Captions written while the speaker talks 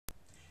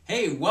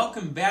Hey,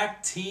 welcome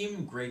back,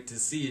 team. Great to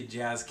see you,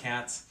 Jazz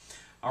Cats.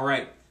 All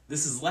right,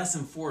 this is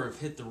lesson 4 of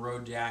Hit the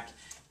Road Jack,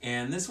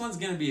 and this one's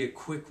going to be a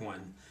quick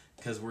one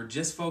because we're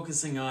just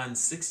focusing on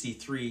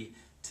 63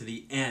 to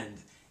the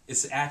end.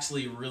 It's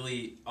actually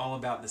really all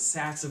about the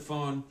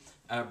saxophone.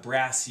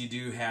 Brass, you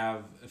do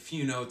have a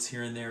few notes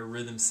here and there.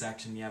 Rhythm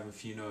section, you have a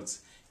few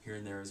notes here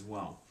and there as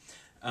well.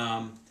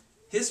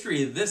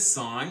 History of this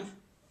song,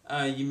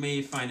 you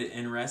may find it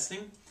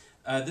interesting.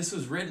 This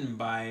was written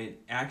by,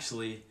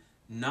 actually,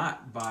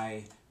 not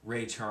by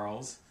Ray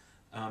Charles,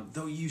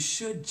 though you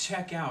should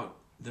check out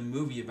the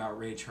movie about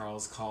Ray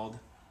Charles called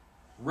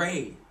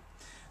Ray.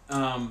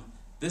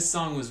 This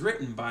song was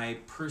written by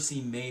Percy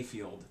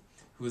Mayfield,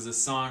 who was a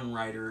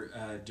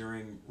songwriter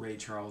during Ray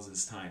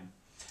Charles's time.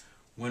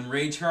 When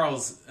Ray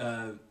Charles,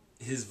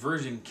 his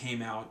version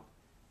came out,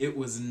 it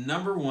was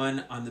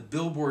 #1 on the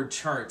Billboard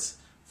charts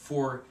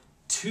for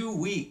 2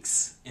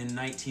 weeks in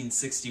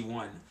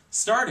 1961,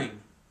 starting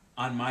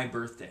on my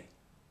birthday.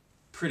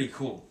 Pretty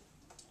cool.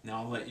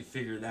 Now I'll let you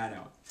figure that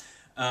out.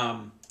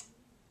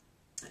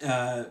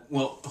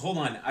 Well, hold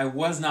on. I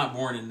was not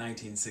born in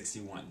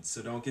 1961,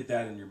 so don't get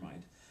that in your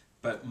mind.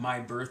 But my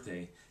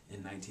birthday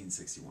in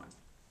 1961.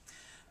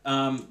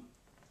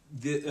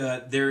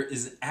 There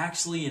is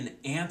actually an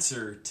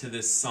answer to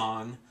this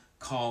song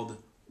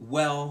called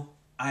 "Well,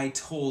 I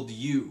Told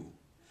You."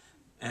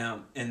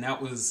 And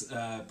that was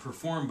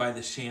performed by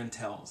the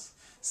Chantels.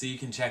 So you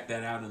can check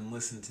that out and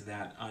listen to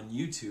that on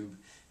YouTube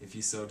if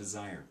you so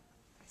desire.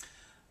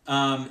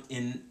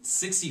 In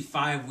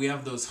 65, we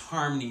have those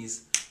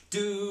harmonies,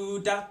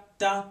 do-da-da-do-do-da,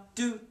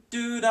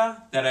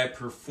 that I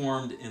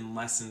performed in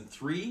lesson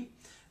 3.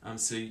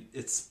 So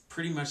it's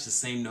pretty much the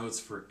same notes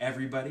for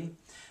everybody.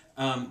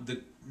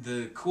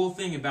 The cool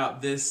thing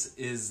about this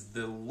is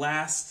the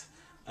last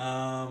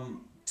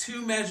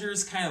 2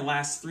 measures, kind of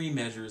last 3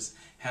 measures,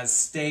 has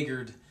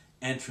staggered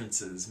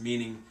entrances,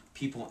 meaning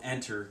people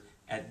enter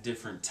at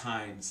different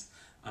times,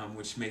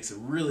 which makes a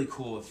really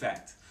cool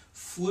effect.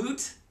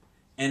 Flute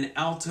and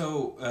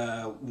alto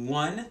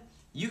 1,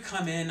 you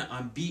come in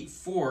on beat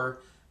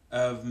 4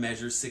 of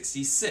measure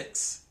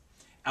 66.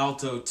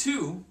 Alto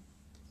 2,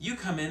 you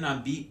come in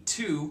on beat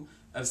 2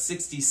 of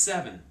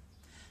 67.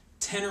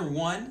 Tenor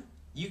 1,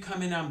 you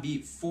come in on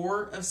beat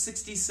 4 of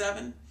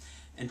 67.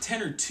 And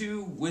tenor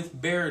 2 with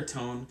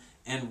baritone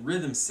and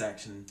rhythm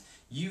section,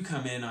 you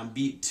come in on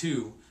beat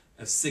 2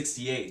 of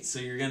 68. So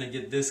you're going to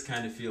get this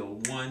kind of feel.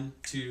 1,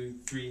 2,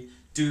 3,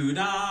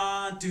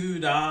 do-da,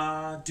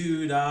 do-da,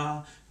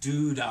 do-da,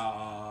 do-da.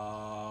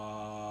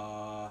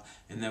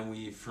 And then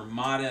we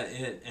fermata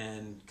it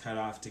and cut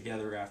off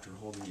together after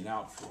holding it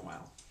out for a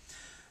while.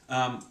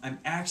 I'm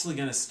actually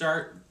going to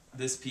start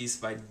this piece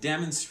by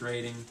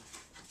demonstrating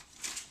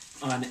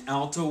on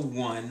alto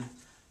 1,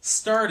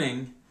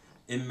 starting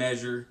in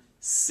measure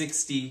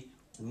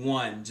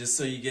 61, just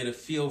so you get a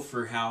feel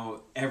for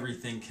how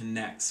everything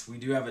connects. We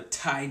do have a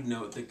tied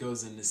note that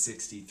goes into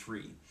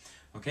 63.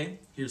 Okay,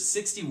 here's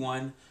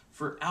 61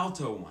 for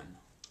alto 1.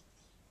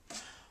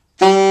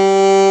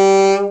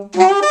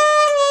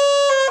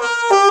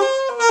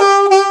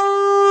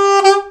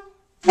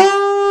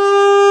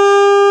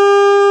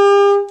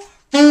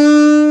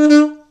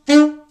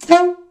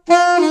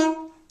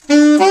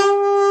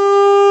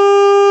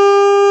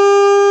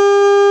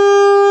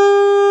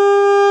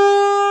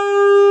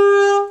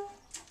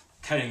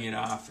 Cutting it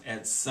off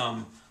at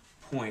some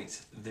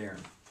point there.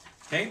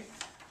 Okay,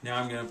 now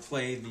I'm going to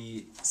play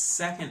the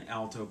second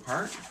alto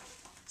part,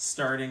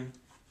 starting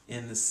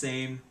in the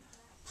same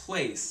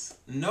place.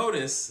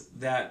 Notice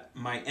that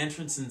my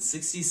entrance in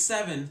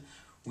 67,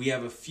 we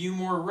have a few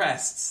more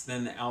rests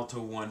than the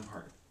alto 1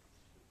 part.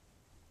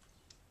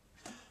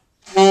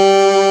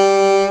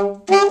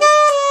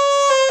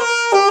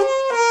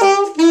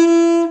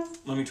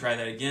 Let me try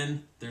that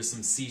again. There's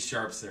some C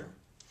sharps there.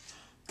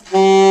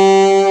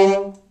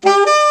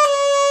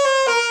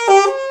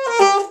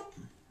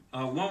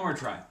 One more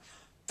try.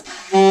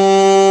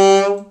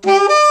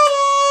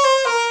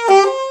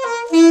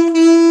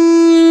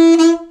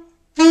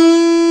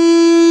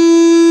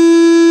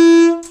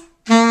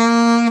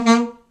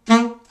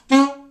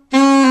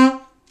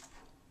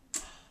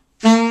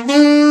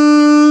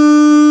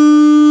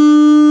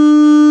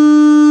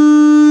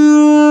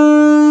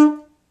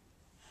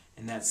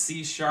 And that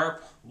C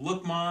sharp,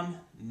 look, Mom,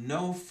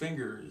 no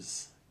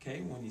fingers.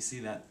 Okay, when you see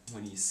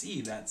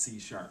that C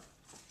sharp.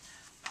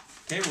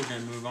 Okay, we're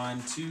going to move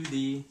on to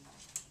the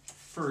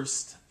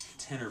first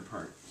tenor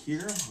part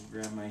here. I'll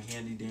grab my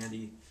handy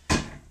dandy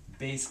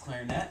bass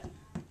clarinet,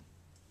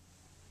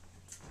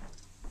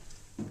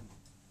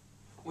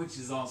 which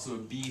is also a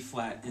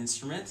B-flat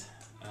instrument,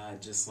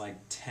 just like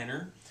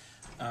tenor.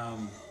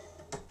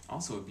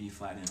 Also a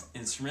B-flat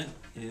instrument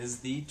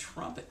is the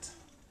trumpet,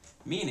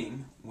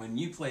 meaning when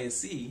you play a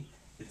C,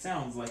 it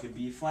sounds like a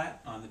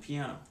B-flat on the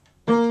piano.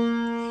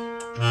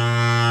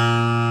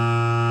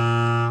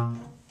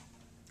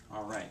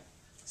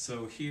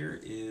 So here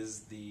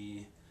is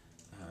the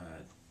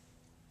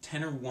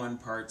tenor 1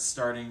 part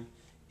starting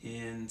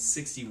in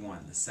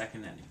 61, the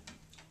second ending.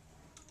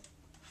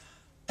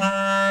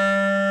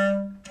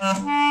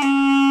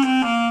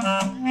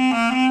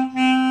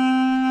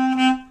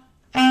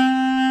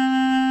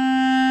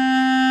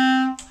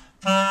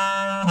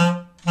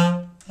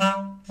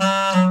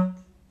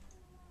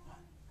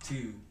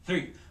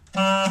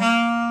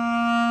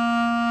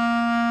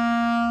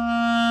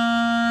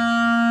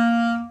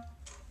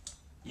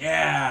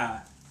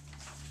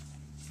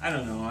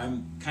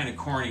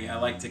 corny. I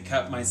like to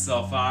cut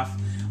myself off.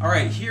 All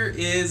right, here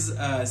is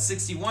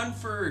 61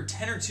 for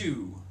tenor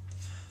 2.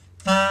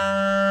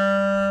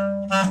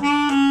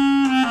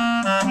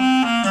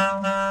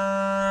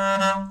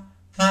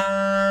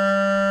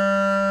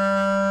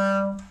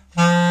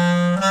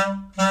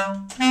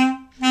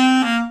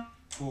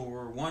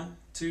 Four, 1,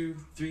 2,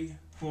 3,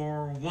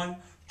 4, 1.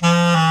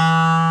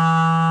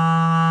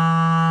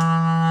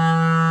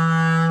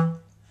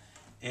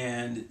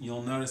 And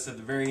you'll notice at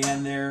the very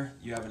end there,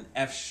 you have an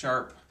F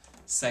sharp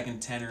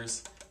second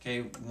tenors.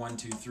 Okay, 1,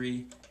 2,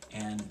 3,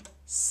 and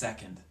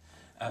second.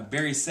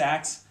 Barry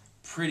sax,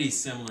 pretty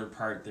similar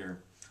part there.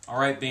 All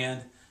right,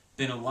 band,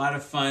 been a lot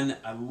of fun.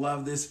 I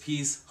love this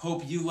piece.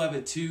 Hope you love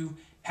it too.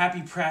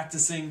 Happy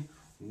practicing.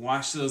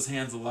 Wash those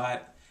hands a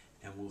lot,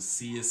 and we'll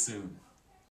see you soon.